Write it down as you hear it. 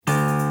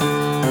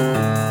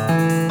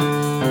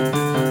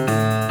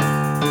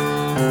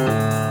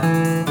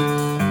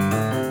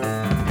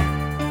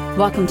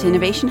Welcome to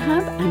Innovation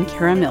Hub. I'm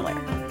Kara Miller.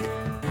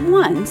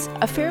 Once,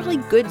 a fairly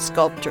good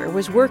sculptor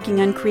was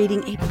working on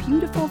creating a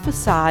beautiful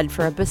facade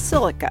for a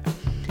basilica.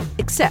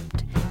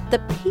 Except the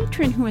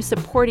patron who was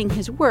supporting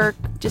his work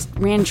just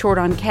ran short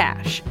on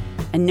cash,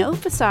 and no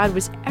facade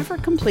was ever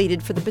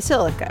completed for the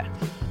basilica.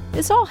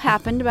 This all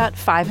happened about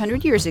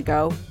 500 years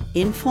ago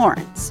in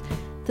Florence.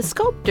 The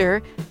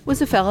sculptor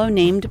was a fellow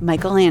named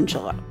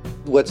Michelangelo.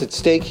 What's at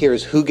stake here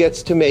is who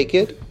gets to make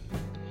it,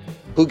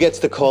 who gets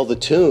to call the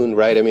tune,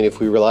 right? I mean,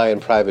 if we rely on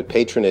private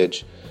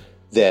patronage,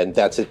 then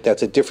that's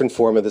a different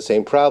form of the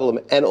same problem.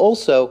 And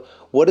also,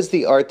 what is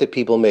the art that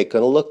people make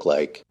going to look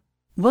like?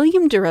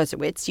 William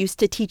Deresiewicz used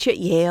to teach at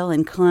Yale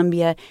and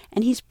Columbia,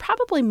 and he's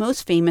probably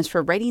most famous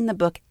for writing the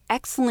book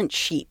Excellent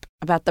Sheep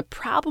about the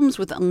problems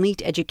with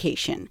elite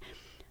education.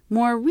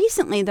 More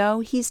recently, though,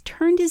 he's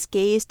turned his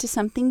gaze to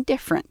something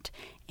different,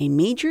 a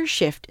major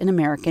shift in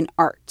American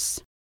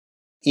arts.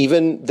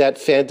 Even that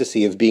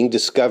fantasy of being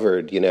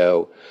discovered,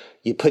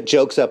 you put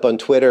jokes up on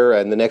Twitter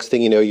and the next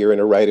thing you know, you're in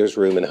a writer's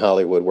room in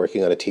Hollywood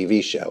working on a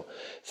TV show.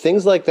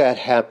 Things like that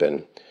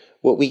happen.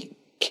 What we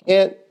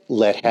can't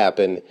let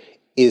happen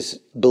is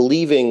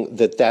believing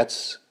that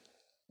that's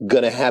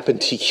going to happen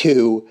to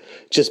you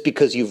just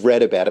because you've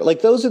read about it.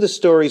 Like, those are the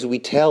stories we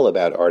tell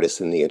about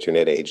artists in the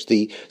internet age.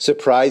 The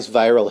surprise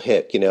viral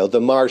hit, The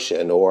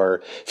Martian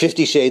or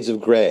 50 Shades of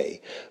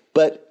Grey.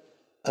 But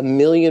 1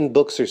 million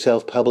books are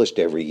self-published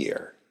every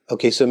year.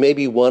 Okay, so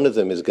maybe one of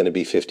them is going to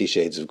be 50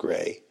 Shades of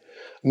Grey.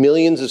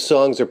 Millions of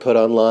songs are put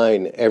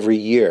online every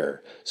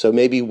year. So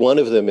maybe one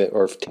of them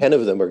or 10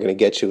 of them are going to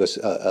get you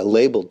a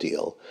label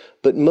deal.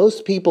 But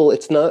most people,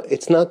 it's not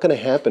going to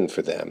happen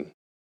for them.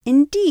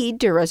 Indeed,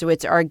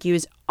 Deresiewicz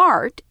argues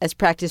art, as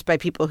practiced by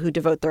people who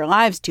devote their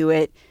lives to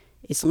it,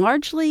 is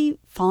largely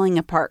falling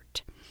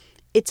apart.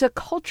 It's a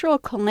cultural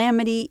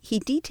calamity. He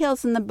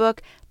details in the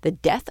book The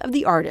Death of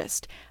the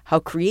Artist, how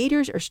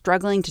creators are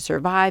struggling to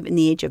survive in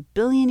the age of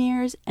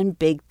billionaires and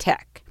big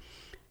tech.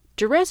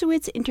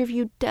 Deresiewicz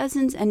interviewed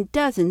dozens and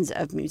dozens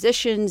of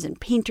musicians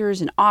and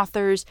painters and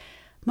authors,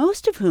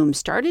 most of whom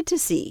started to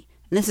see,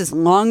 and this is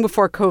long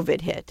before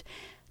COVID hit,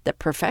 that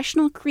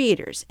professional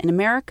creators in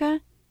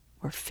America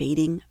were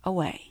fading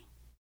away.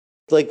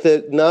 Like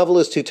the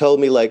novelist who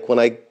told me, when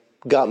I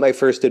got my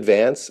first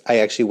advance, I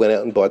actually went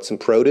out and bought some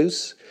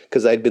produce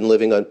because I'd been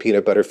living on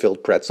peanut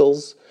butter-filled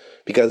pretzels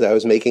because I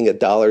was making a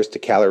dollars to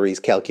calories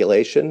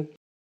calculation.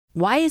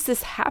 Why is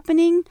this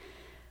happening?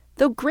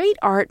 Though great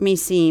art may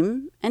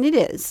seem, and it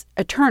is,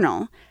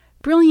 eternal,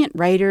 brilliant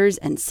writers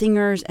and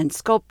singers and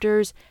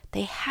sculptors,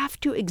 they have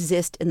to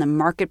exist in the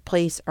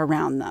marketplace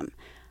around them.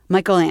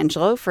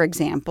 Michelangelo, for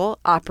example,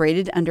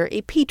 operated under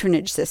a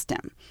patronage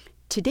system.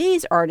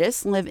 Today's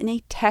artists live in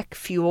a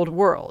tech-fueled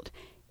world.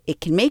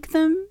 It can make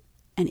them,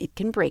 and it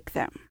can break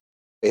them.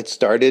 It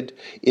started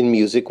in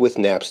music with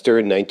Napster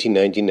in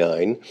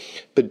 1999,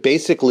 but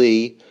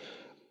basically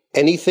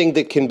anything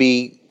that can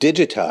be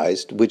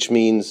digitized, which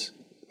means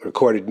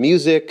recorded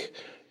music,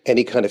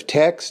 any kind of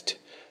text,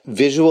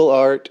 visual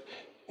art,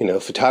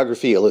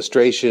 photography,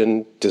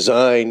 illustration,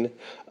 design,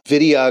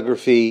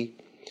 videography,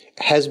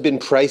 has been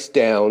priced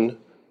down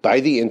by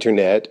the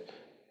internet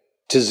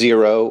to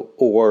zero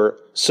or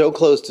so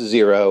close to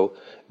zero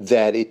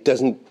that it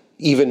doesn't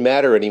even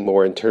matter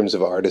anymore in terms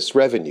of artists'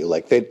 revenue.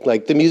 Like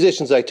the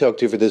musicians I talked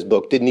to for this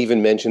book didn't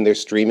even mention their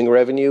streaming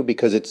revenue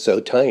because it's so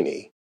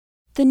tiny.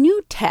 The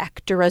new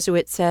tech,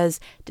 Deresiewicz says,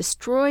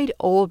 destroyed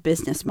old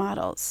business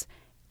models.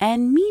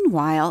 And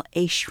meanwhile,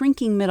 a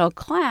shrinking middle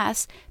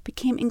class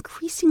became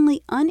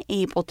increasingly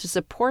unable to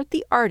support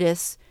the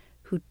artists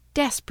who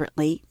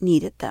desperately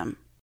needed them.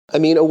 I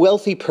mean, a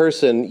wealthy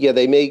person,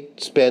 they may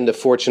spend a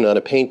fortune on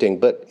a painting,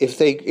 but if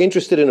they're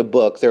interested in a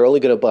book, they're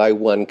only going to buy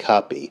one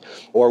copy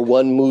or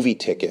one movie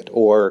ticket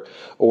or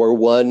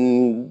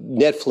one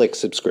Netflix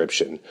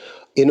subscription.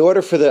 In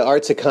order for the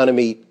arts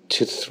economy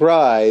to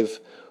thrive,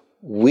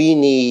 we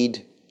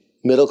need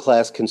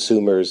middle-class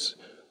consumers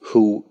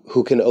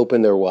who can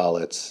open their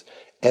wallets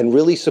and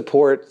really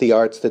support the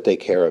arts that they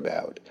care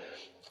about.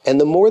 And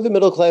the more the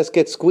middle class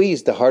gets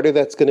squeezed, the harder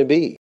that's going to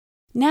be.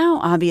 Now,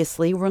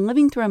 obviously, we're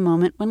living through a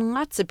moment when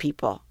lots of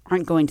people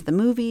aren't going to the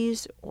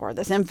movies or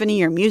the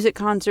symphony or music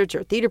concerts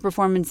or theater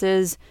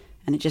performances,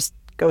 and it just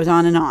goes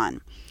on and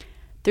on.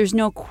 There's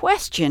no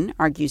question,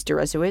 argues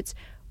Deresiewicz,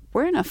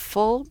 we're in a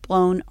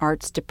full-blown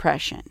arts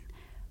depression.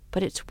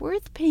 But it's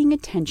worth paying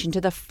attention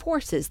to the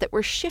forces that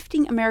were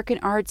shifting American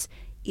arts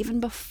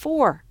even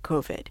before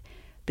COVID,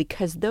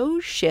 because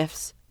those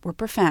shifts were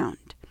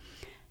profound.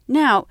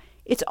 Now,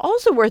 it's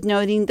also worth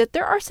noting that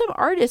there are some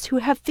artists who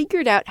have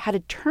figured out how to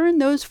turn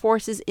those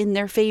forces in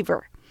their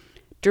favor.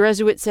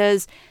 Deresiewicz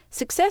says,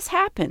 success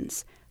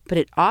happens, but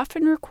it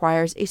often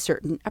requires a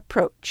certain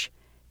approach.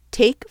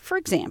 Take, for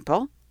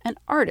example, an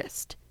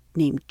artist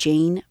named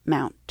Jane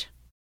Mount.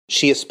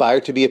 She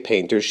aspired to be a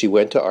painter. She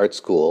went to art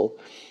school.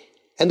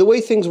 And the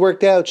way things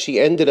worked out, she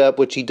ended up,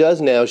 what she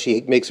does now,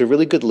 she makes a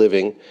really good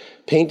living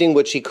painting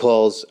what she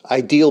calls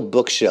ideal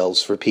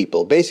bookshelves for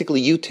people. Basically,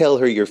 you tell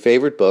her your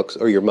favorite books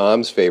or your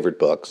mom's favorite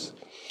books,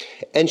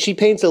 And she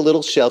paints a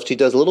little shelf. She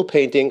does a little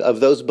painting of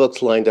those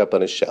books lined up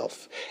on a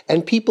shelf.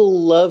 And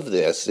people love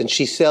this. And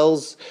she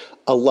sells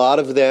a lot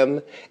of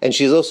them. And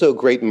she's also a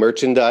great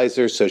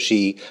merchandiser. So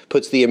she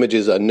puts the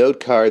images on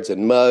note cards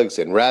and mugs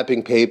and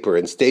wrapping paper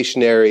and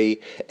stationery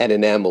and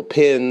enamel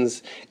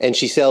pins. And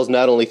she sells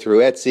not only through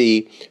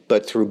Etsy,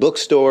 but through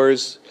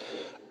bookstores.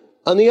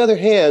 On the other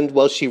hand,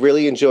 while she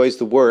really enjoys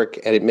the work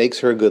and it makes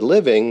her a good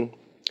living,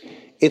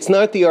 it's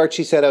not the art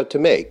she set out to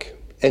make.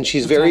 And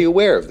she's very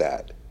aware of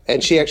that.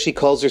 And she actually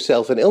calls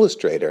herself an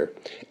illustrator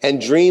and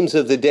dreams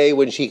of the day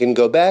when she can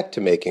go back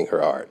to making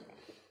her art.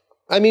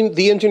 I mean,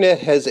 the internet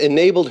has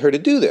enabled her to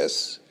do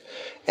this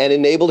and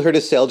enabled her to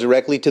sell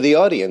directly to the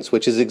audience,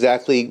 which is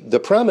exactly the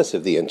promise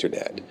of the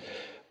internet.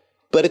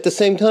 But at the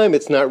same time,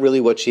 it's not really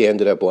what she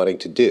ended up wanting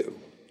to do.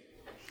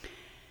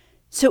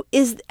 So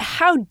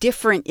how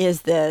different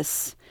is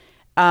this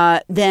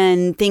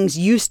than things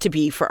used to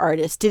be for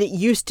artists? Did it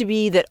used to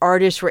be that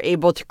artists were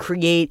able to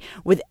create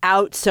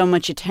without so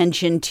much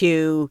attention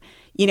to,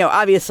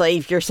 obviously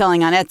if you're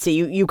selling on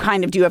Etsy, you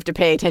kind of do have to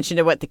pay attention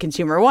to what the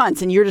consumer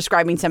wants. And you're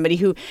describing somebody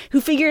who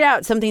figured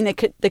out something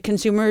that the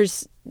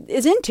consumers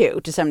is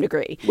into to some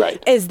degree.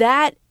 Right. Is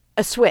that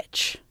a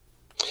switch?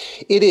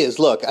 It is.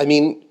 Look, I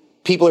mean,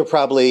 people are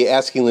probably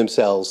asking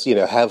themselves,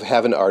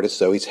 have an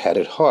artist always had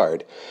it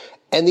hard?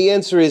 And the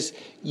answer is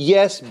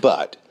yes,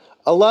 but.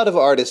 A lot of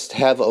artists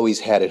have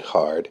always had it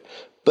hard.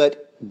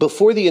 But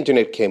before the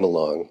internet came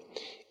along,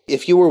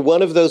 if you were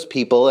one of those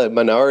people, a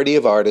minority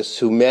of artists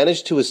who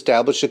managed to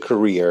establish a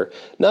career,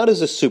 not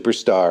as a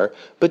superstar,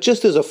 but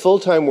just as a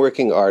full-time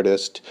working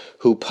artist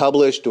who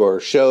published or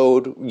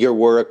showed your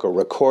work or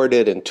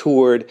recorded and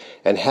toured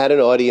and had an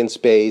audience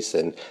base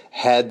and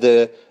had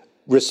the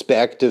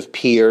respect of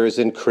peers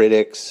and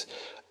critics,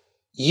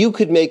 you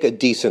could make a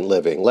decent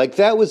living. Like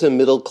that was a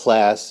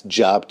middle-class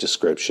job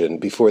description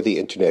before the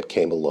internet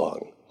came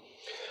along.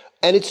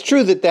 And it's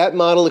true that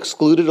model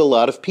excluded a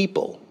lot of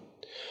people.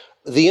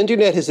 The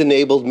internet has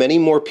enabled many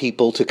more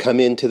people to come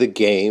into the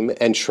game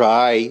and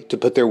try to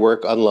put their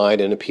work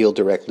online and appeal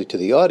directly to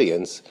the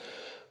audience.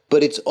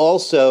 But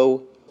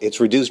it's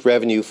reduced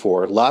revenue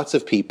for lots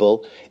of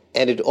people.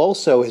 And it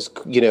also has,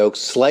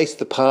 sliced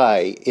the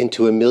pie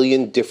into a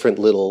million different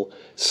little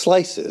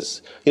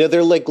slices. There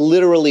are like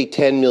literally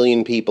 10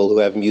 million people who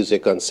have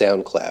music on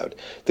SoundCloud.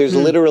 There's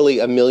literally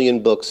 1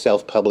 million books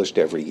self-published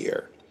every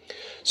year.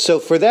 So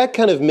for that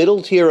kind of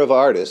middle tier of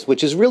artists,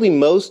 which is really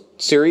most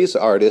serious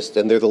artists,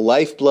 and they're the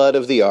lifeblood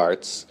of the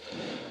arts,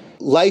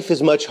 life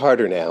is much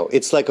harder now.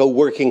 It's like a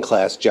working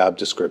class job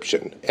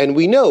description. And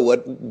we know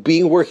what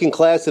being working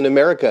class in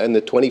America in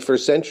the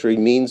 21st century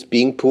means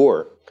being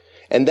poor.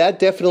 And that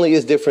definitely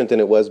is different than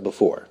it was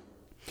before.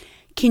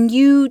 Can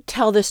you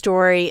tell the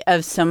story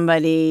of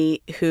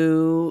somebody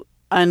who,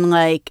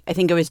 unlike, I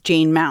think it was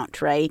Jane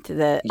Mount, right?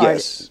 Yes.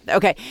 Artist.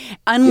 Okay.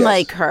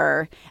 Unlike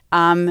her,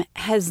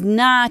 has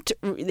not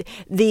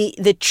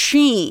the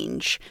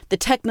change, the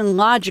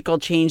technological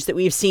change that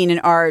we've seen in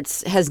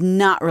arts has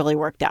not really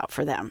worked out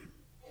for them?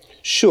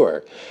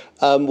 Sure.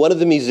 One of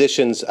the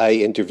musicians I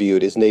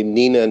interviewed is named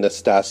Nina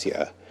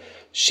Nastasia.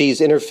 She's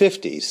in her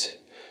 50s.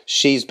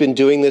 She's been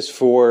doing this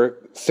for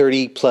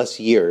 30 plus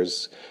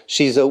years.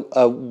 She's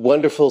a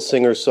wonderful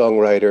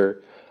singer-songwriter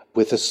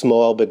with a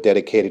small but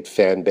dedicated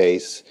fan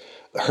base.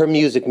 Her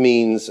music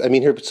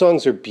her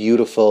songs are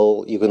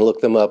beautiful. You can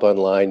look them up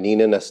online,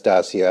 Nina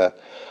Nastasia.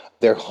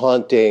 They're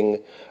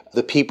haunting.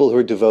 The people who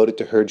are devoted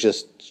to her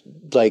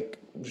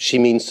she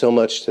means so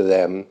much to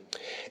them.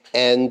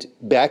 And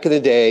back in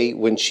the day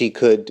when she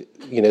could,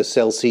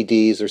 sell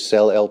CDs or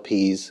sell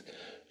LPs,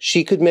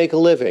 she could make a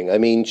living. I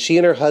mean, she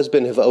and her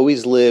husband have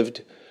always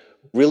lived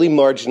really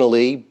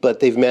marginally, but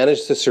they've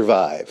managed to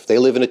survive. They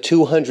live in a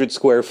 200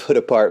 square foot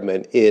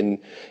apartment in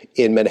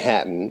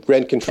Manhattan,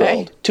 rent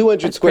controlled. Okay.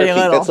 200 square feet,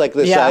 little. That's like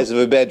the size of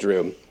a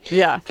bedroom.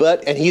 Yeah.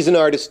 And he's an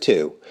artist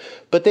too.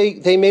 But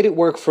they made it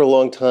work for a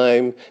long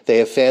time. They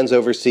have fans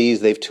overseas.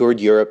 They've toured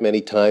Europe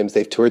many times.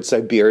 They've toured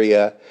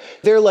Siberia.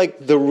 They're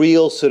like the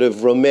real sort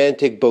of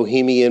romantic,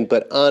 bohemian,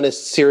 but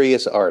honest,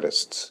 serious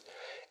artists.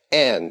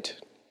 And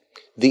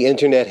the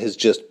internet has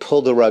just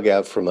pulled the rug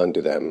out from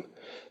under them.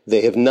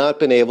 They have not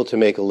been able to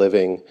make a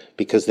living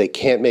because they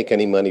can't make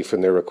any money from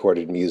their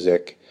recorded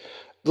music.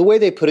 The way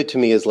they put it to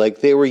me is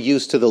like they were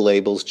used to the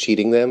labels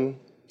cheating them,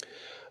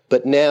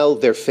 but now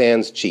their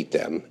fans cheat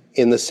them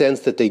in the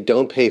sense that they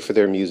don't pay for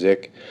their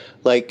music.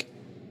 Like,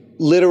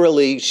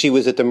 literally, she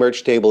was at the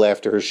merch table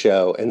after her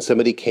show, and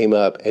somebody came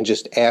up and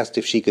just asked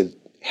if she could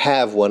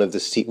have one of her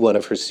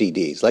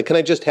CDs. Like, can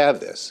I just have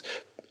this?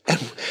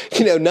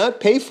 And, not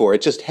pay for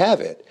it, just have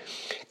it.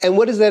 And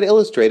what does that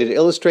illustrate? It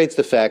illustrates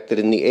the fact that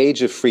in the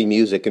age of free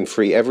music and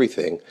free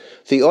everything,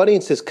 the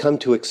audience has come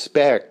to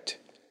expect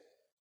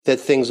that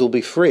things will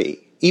be free,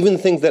 even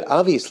things that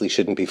obviously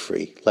shouldn't be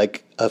free,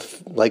 like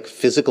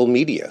physical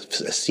media,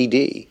 a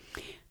CD.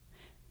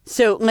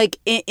 So, like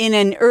in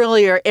an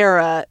earlier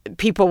era,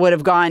 people would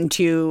have gone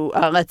to,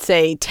 let's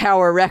say,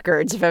 Tower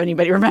Records, if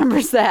anybody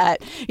remembers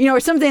that, or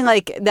something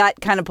like that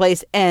kind of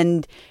place,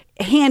 and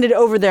handed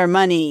over their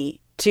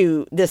money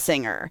to the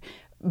singer.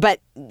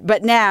 But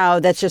now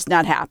that's just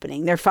not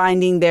happening. They're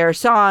finding the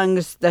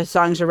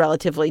songs are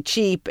relatively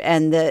cheap,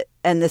 and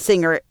the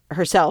singer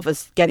herself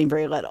is getting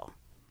very little.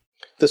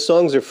 The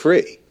songs are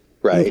free,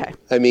 right? Okay.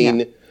 I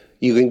mean,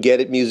 you can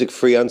get music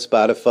free on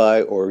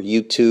Spotify or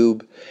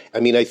YouTube.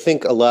 I mean, I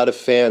think a lot of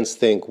fans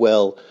think,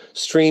 well,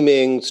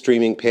 streaming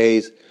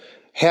pays.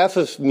 Half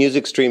of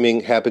music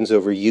streaming happens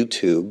over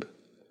YouTube.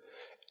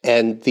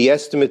 And the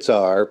estimates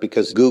are,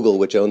 because Google,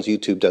 which owns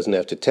YouTube, doesn't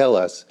have to tell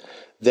us,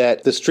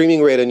 that the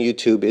streaming rate on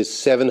YouTube is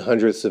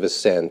 0.07 of a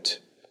cent.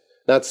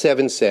 Not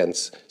 7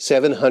 cents,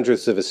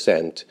 0.07 of a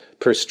cent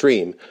per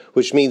stream,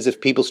 which means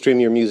if people stream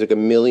your music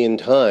 1 million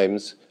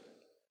times,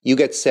 you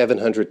get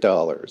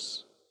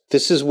 $700.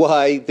 This is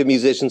why the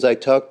musicians I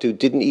talked to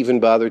didn't even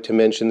bother to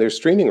mention their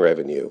streaming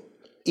revenue.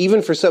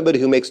 Even for somebody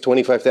who makes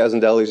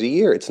 $25,000 a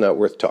year, it's not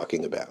worth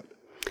talking about.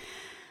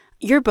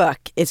 Your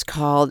book is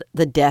called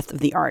The Death of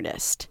the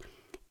Artist.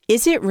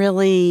 Is it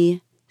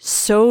really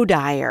so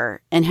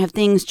dire, and have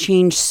things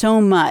changed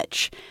so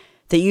much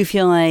that you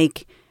feel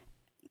like,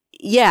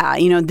 yeah,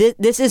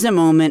 this is a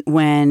moment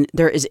when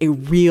there is a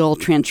real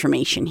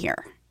transformation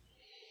here?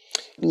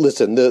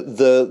 Listen,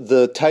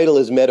 the title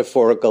is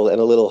metaphorical and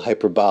a little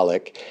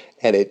hyperbolic,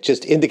 and it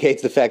just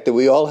indicates the fact that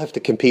we all have to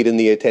compete in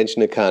the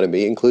attention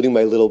economy, including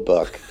my little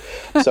book.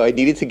 So I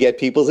needed to get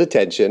people's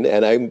attention,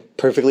 and I'm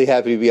perfectly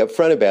happy to be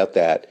upfront about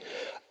that.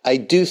 I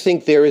do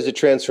think there is a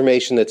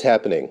transformation that's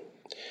happening,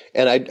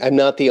 and I'm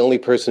not the only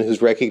person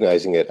who's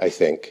recognizing it, I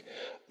think.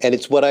 And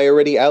it's what I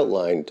already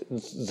outlined.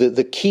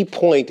 The key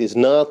point is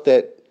not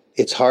that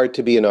it's hard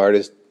to be an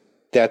artist.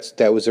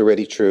 That was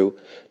already true.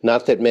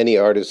 Not that many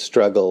artists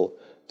struggle.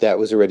 That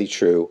was already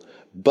true.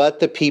 But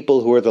the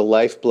people who are the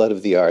lifeblood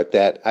of the art,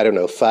 that,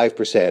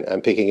 5%,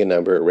 I'm picking a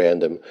number at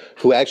random,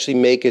 who actually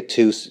make it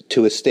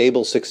to a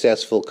stable,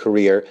 successful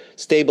career,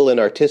 stable in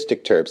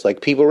artistic terms,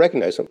 like people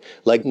recognize them,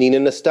 like Nina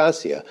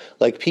Nastasia,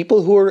 like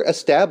people who are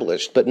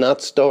established but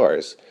not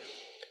stars.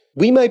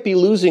 We might be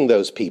losing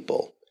those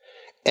people.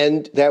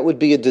 And that would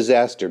be a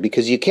disaster,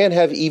 because you can't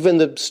have even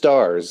the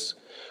stars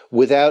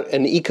without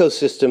an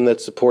ecosystem that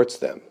supports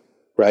them,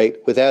 right?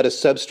 Without a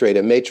substrate,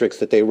 a matrix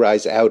that they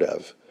rise out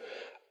of.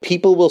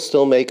 People will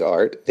still make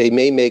art. They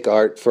may make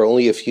art for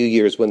only a few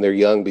years when they're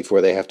young before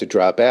they have to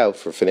drop out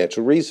for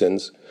financial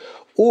reasons,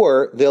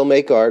 or they'll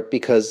make art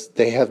because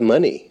they have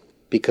money,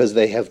 because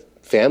they have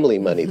family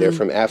money. They're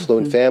from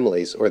affluent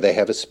families, or they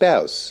have a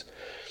spouse.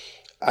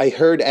 I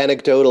heard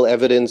anecdotal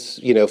evidence,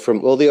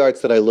 from all the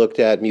arts that I looked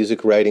at,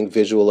 music, writing,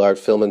 visual art,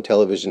 film and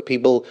television.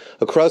 People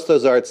across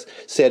those arts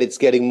said it's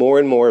getting more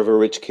and more of a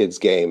rich kid's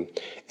game.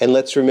 And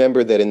let's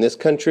remember that in this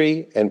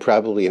country, and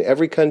probably in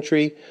every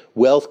country,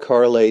 wealth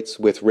correlates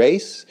with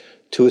race.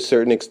 To a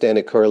certain extent,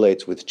 it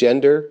correlates with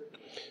gender.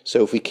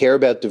 So if we care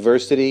about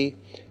diversity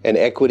and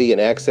equity and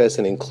access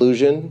and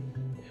inclusion,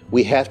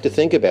 we have to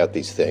think about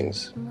these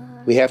things.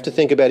 We have to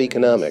think about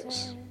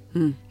economics.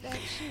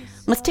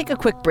 Let's take a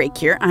quick break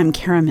here. I'm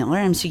Kara Miller.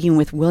 I'm speaking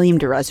with William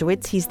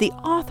Deresiewicz. He's the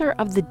author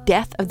of The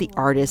Death of the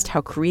Artist,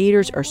 How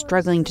Creators Are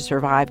Struggling to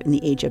Survive in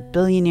the Age of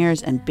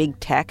Billionaires and Big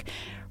Tech.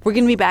 We're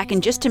going to be back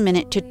in just a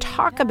minute to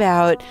talk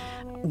about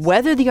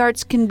whether the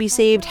arts can be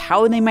saved,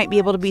 how they might be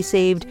able to be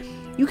saved.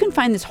 You can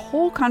find this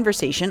whole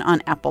conversation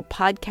on Apple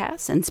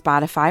Podcasts and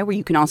Spotify, where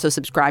you can also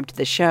subscribe to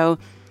the show.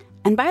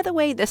 And by the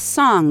way, the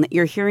song that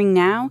you're hearing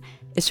now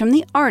is from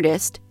the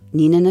artist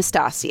Nina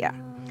Nastasia.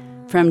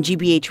 From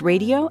GBH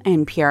Radio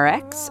and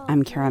PRX,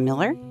 I'm Kara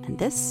Miller, and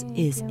this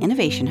is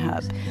Innovation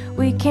Hub.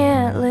 We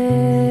can't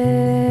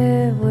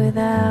live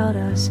without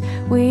us.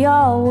 We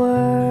all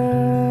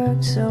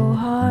work so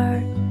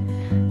hard,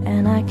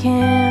 and I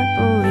can't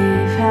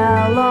believe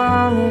how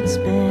long it's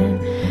been.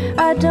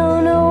 I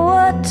don't know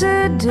what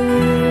to do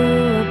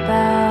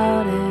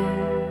about it.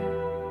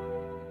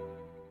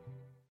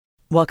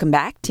 Welcome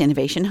back to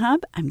Innovation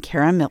Hub. I'm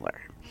Kara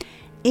Miller.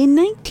 In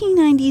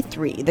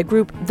 1993, the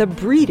group The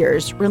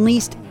Breeders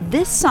released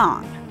this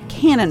song,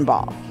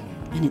 Cannonball,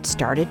 and it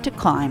started to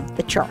climb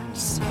the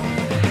charts.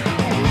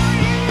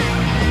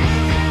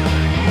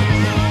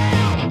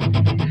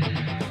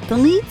 The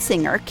lead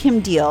singer,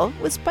 Kim Deal,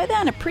 was by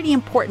then a pretty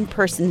important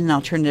person in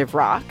alternative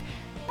rock,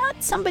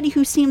 not somebody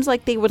who seems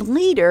like they would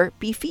later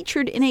be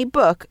featured in a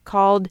book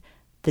called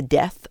The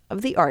Death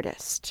of the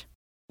Artist.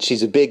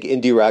 She's a big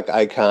indie rock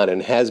icon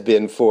and has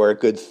been for a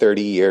good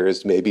 30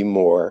 years, maybe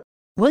more.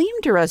 William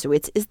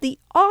Deresiewicz is the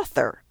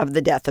author of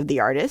The Death of the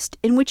Artist,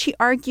 in which he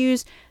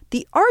argues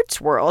the arts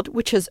world,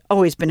 which has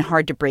always been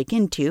hard to break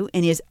into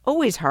and is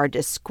always hard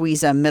to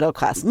squeeze a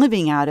middle-class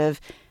living out of,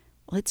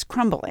 well, it's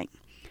crumbling,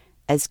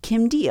 as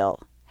Kim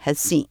Deal has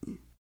seen.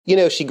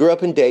 She grew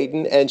up in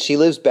Dayton, and she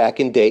lives back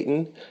in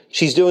Dayton.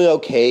 She's doing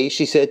okay,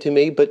 she said to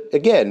me, but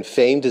again,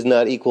 fame does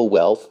not equal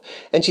wealth.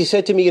 And she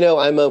said to me,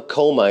 I'm a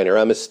coal miner,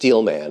 I'm a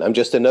steel man. I'm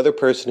just another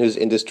person whose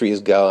industry has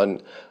gone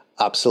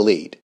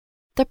obsolete.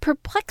 The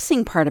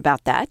perplexing part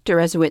about that,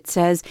 Deresiewicz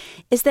says,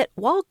 is that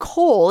while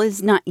coal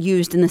is not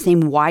used in the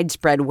same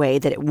widespread way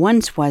that it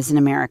once was in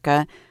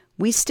America,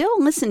 we still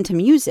listen to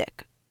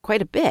music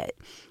quite a bit,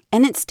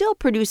 and it still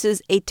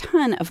produces a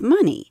ton of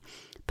money.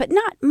 But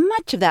not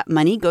much of that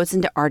money goes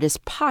into artists'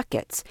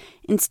 pockets.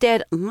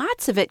 Instead,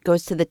 lots of it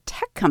goes to the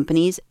tech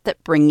companies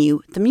that bring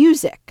you the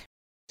music.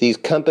 These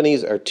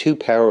companies are too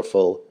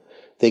powerful.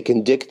 They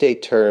can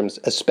dictate terms,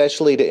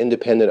 especially to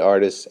independent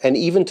artists and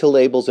even to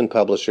labels and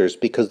publishers,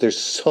 because they're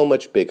so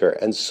much bigger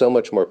and so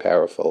much more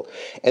powerful.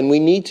 And we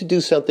need to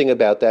do something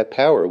about that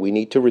power. We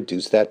need to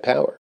reduce that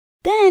power.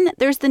 Then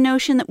there's the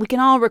notion that we can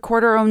all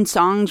record our own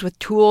songs with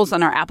tools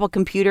on our Apple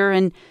computer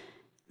and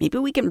maybe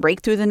we can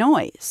break through the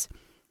noise.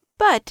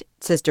 But,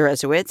 says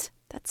Deresiewicz,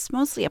 that's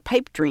mostly a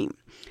pipe dream,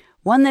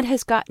 one that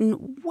has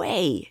gotten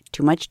way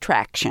too much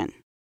traction.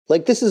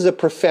 Like, this is a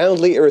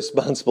profoundly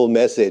irresponsible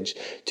message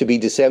to be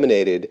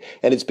disseminated,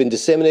 and it's been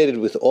disseminated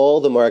with all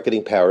the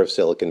marketing power of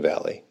Silicon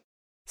Valley.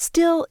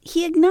 Still,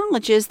 he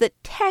acknowledges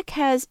that tech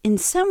has, in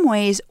some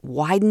ways,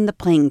 widened the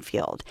playing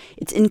field.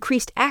 It's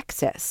increased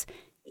access,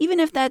 even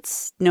if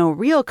that's no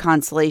real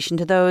consolation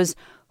to those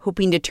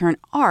hoping to turn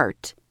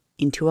art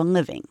into a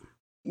living.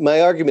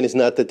 My argument is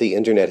not that the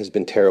internet has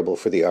been terrible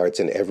for the arts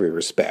in every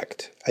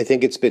respect. I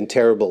think it's been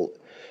terrible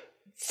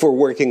for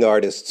working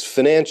artists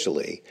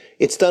financially.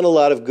 It's done a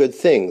lot of good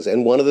things,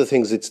 and one of the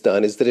things it's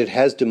done is that it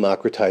has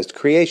democratized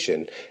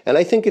creation. And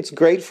I think it's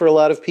great for a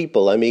lot of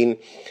people. I mean,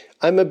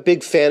 I'm a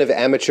big fan of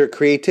amateur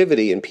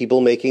creativity and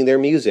people making their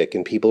music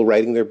and people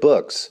writing their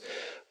books.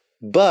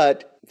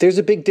 But there's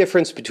a big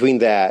difference between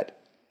that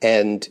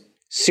and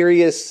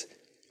serious,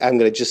 I'm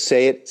going to just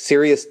say it,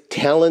 serious,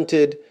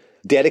 talented,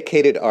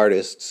 dedicated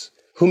artists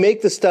who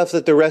make the stuff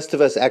that the rest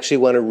of us actually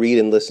want to read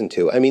and listen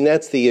to. I mean,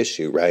 that's the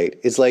issue, right?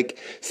 It's like,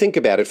 think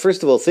about it.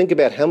 First of all, think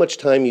about how much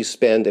time you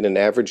spend in an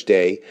average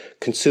day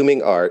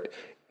consuming art,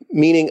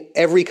 meaning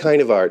every kind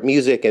of art,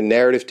 music and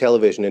narrative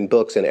television and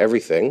books and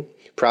everything,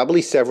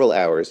 probably several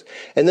hours.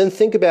 And then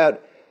think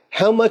about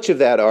how much of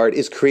that art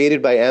is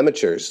created by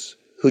amateurs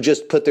who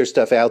just put their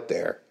stuff out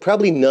there.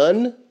 Probably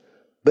none,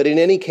 but in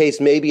any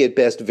case, maybe at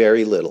best,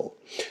 very little.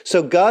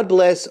 So God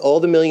bless all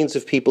the millions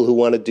of people who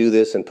want to do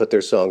this and put their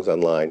songs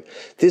online.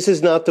 This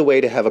is not the way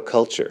to have a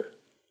culture.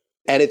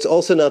 And it's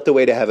also not the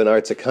way to have an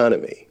arts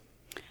economy.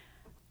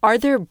 Are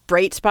there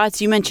bright spots?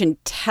 You mentioned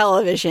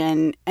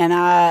television, and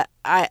I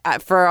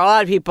for a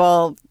lot of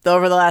people,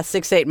 over the last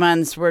 6-8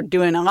 months, we're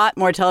doing a lot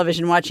more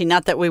television watching,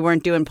 not that we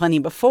weren't doing plenty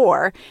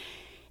before.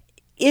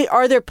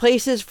 Are there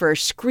places for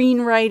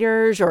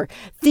screenwriters or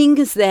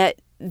things that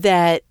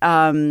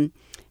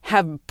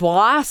have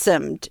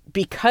blossomed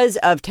because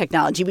of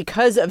technology,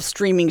 because of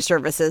streaming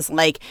services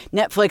like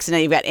Netflix, and now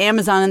you've got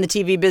Amazon in the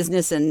TV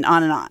business and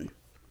on and on?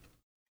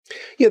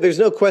 Yeah, there's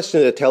no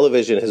question that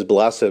television has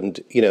blossomed,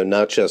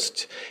 not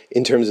just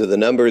in terms of the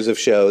numbers of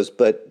shows,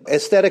 but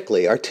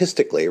aesthetically,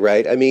 artistically,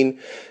 right? I mean,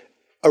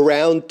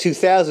 around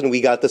 2000,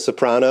 we got The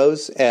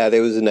Sopranos.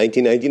 There was in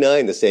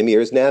 1999, the same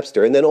year as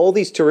Napster. And then all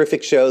these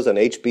terrific shows on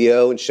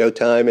HBO and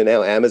Showtime and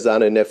now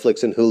Amazon and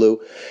Netflix and Hulu.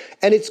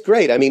 And it's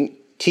great. I mean,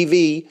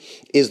 TV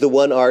is the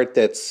one art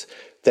that's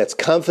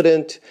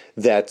confident,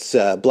 that's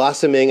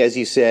blossoming, as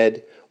you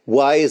said.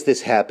 Why is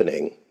this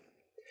happening?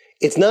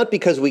 It's not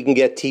because we can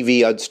get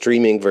TV on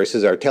streaming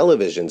versus our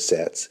television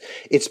sets.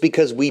 It's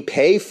because we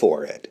pay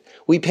for it.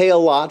 We pay a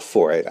lot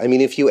for it. I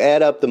mean, if you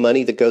add up the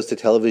money that goes to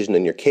television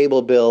in your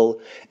cable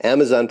bill,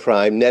 Amazon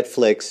Prime,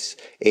 Netflix,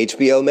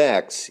 HBO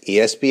Max,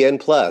 ESPN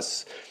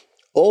Plus,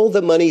 all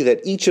the money that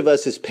each of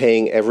us is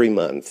paying every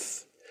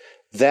month,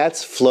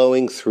 that's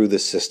flowing through the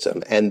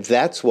system. And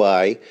that's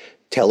why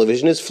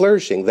television is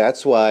flourishing.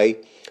 That's why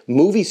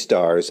movie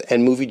stars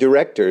and movie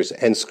directors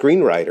and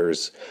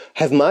screenwriters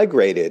have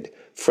migrated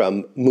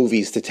from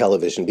movies to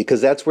television,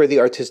 because that's where the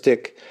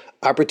artistic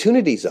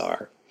opportunities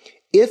are.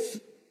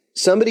 If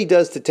somebody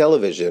does to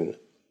television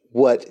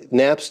what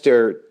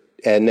Napster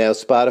and now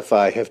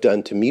Spotify have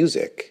done to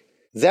music,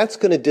 that's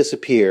going to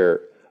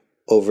disappear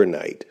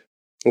overnight.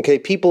 Okay,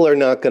 people are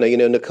not going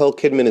to, Nicole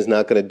Kidman is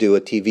not going to do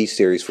a TV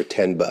series for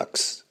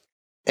 $10.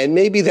 And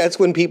maybe that's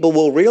when people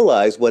will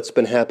realize what's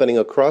been happening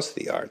across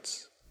the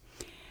arts.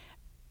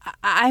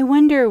 I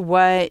wonder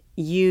what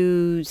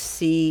you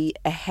see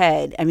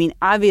ahead. I mean,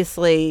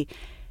 obviously,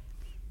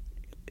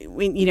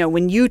 when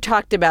you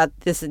talked about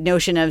this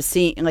notion of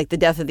seeing like the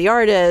death of the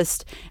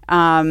artist,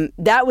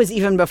 that was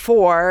even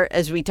before,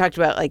 as we talked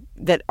about, like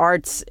that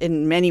arts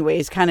in many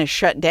ways kind of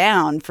shut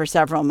down for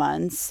several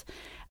months.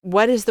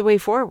 What is the way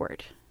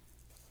forward?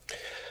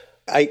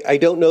 I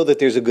don't know that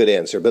there's a good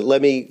answer, but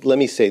let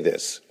me say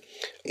this.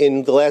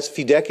 In the last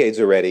few decades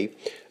already,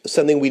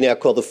 something we now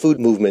call the food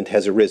movement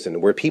has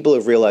arisen, where people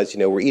have realized,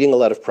 we're eating a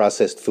lot of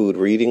processed food,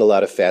 we're eating a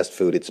lot of fast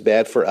food. It's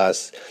bad for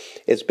us.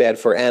 It's bad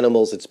for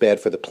animals. It's bad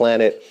for the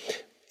planet.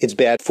 It's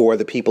bad for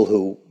the people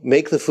who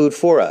make the food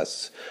for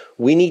us.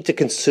 We need to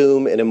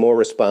consume in a more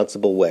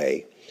responsible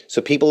way.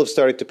 So people have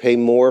started to pay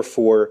more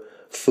for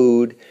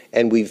food,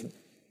 and we've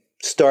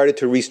started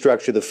to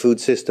restructure the food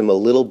system a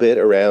little bit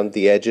around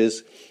the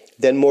edges.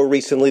 Then more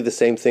recently, the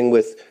same thing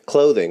with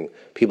clothing.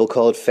 People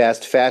call it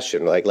fast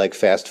fashion, like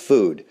fast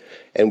food.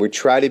 And we're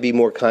trying to be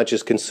more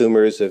conscious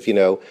consumers of,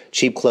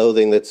 cheap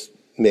clothing that's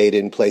made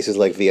in places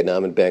like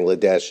Vietnam and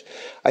Bangladesh.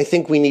 I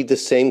think we need the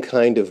same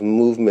kind of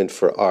movement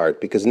for art,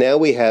 because now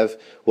we have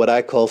what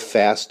I call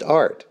fast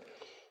art,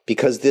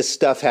 because this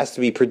stuff has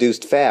to be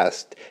produced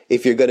fast.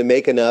 If you're going to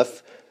make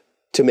enough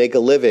to make a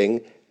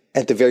living,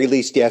 at the very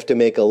least, you have to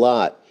make a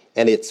lot.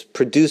 And it's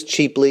produced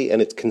cheaply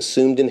and it's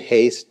consumed in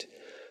haste.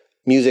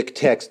 Music,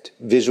 text,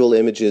 visual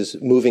images,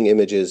 moving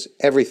images,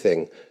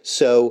 everything.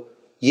 So,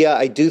 yeah,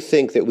 I do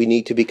think that we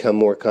need to become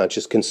more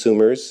conscious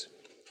consumers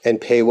and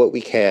pay what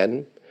we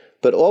can.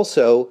 But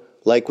also,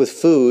 like with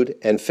food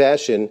and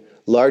fashion,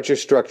 larger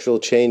structural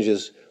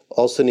changes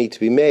also need to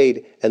be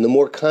made. And the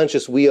more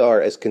conscious we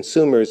are as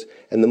consumers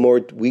and the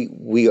more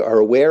we are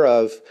aware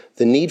of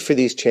the need for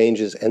these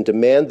changes and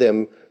demand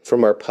them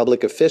from our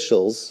public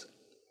officials,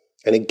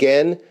 and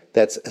again,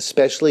 that's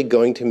especially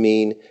going to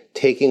mean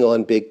taking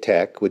on big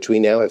tech, which we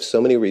now have so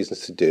many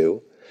reasons to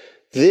do.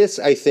 This,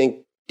 I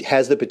think,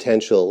 has the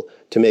potential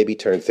to maybe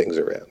turn things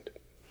around.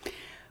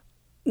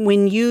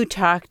 When you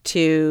talk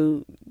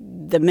to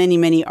the many,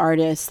 many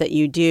artists that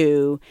you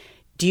do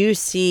you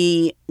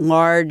see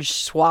large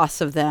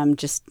swaths of them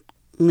just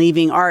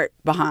leaving art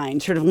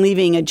behind, sort of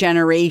leaving a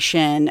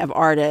generation of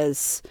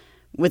artists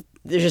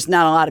there's just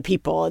not a lot of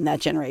people in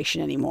that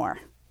generation anymore?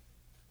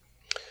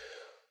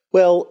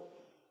 Well,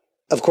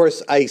 of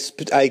course, I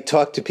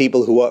talk to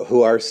people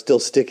who are still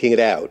sticking it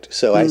out.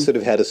 So I sort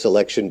of had a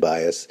selection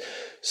bias.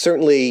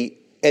 Certainly,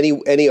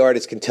 any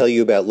artist can tell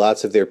you about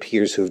lots of their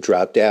peers who've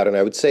dropped out. And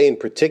I would say in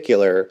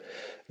particular,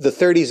 the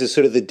 30s is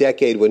sort of the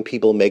decade when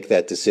people make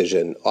that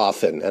decision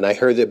often. And I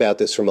heard about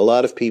this from a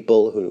lot of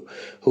people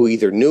who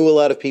either knew a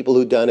lot of people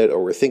who'd done it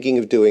or were thinking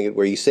of doing it,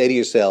 where you say to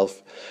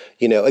yourself,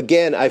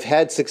 again, I've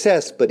had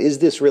success, but is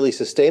this really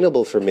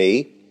sustainable for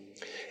me?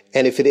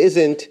 And if it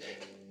isn't,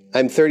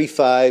 I'm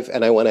 35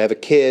 and I want to have a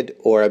kid,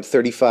 or I'm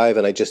 35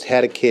 and I just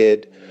had a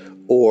kid,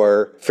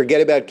 or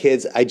forget about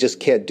kids, I just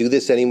can't do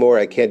this anymore.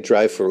 I can't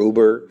drive for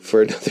Uber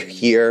for another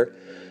year.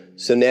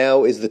 So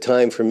now is the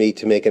time for me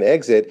to make an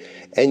exit.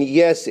 And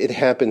yes, it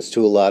happens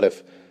to a lot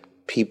of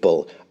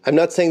people. I'm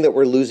not saying that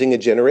we're losing a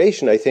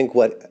generation. I think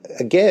we're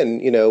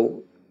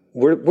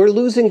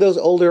losing those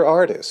older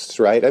artists,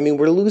 right? I mean,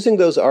 we're losing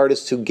those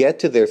artists who get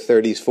to their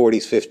 30s,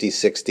 40s, 50s,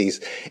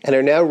 60s, and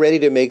are now ready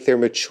to make their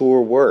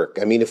mature work.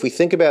 I mean, if we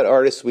think about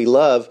artists we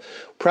love,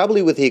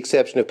 probably with the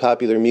exception of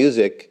popular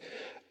music,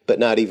 but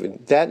not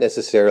even that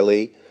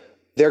necessarily,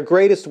 their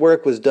greatest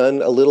work was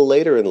done a little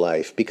later in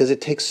life, because it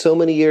takes so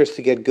many years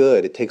to get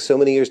good. It takes so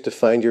many years to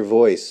find your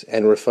voice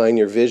and refine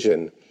your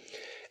vision.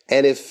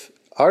 And if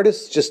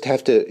artists just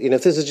have to,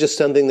 if this is just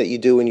something that you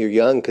do when you're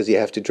young because you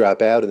have to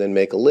drop out and then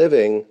make a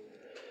living,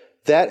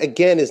 that,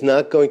 again, is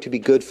not going to be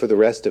good for the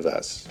rest of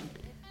us.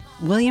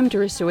 William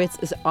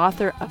Deresiewicz is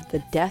author of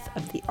The Death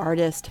of the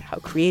Artist, How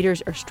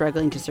Creators Are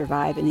Struggling to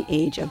Survive in the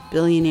Age of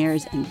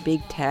Billionaires and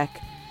Big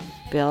Tech.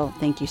 Bill,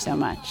 thank you so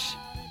much.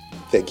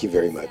 Thank you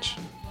very much.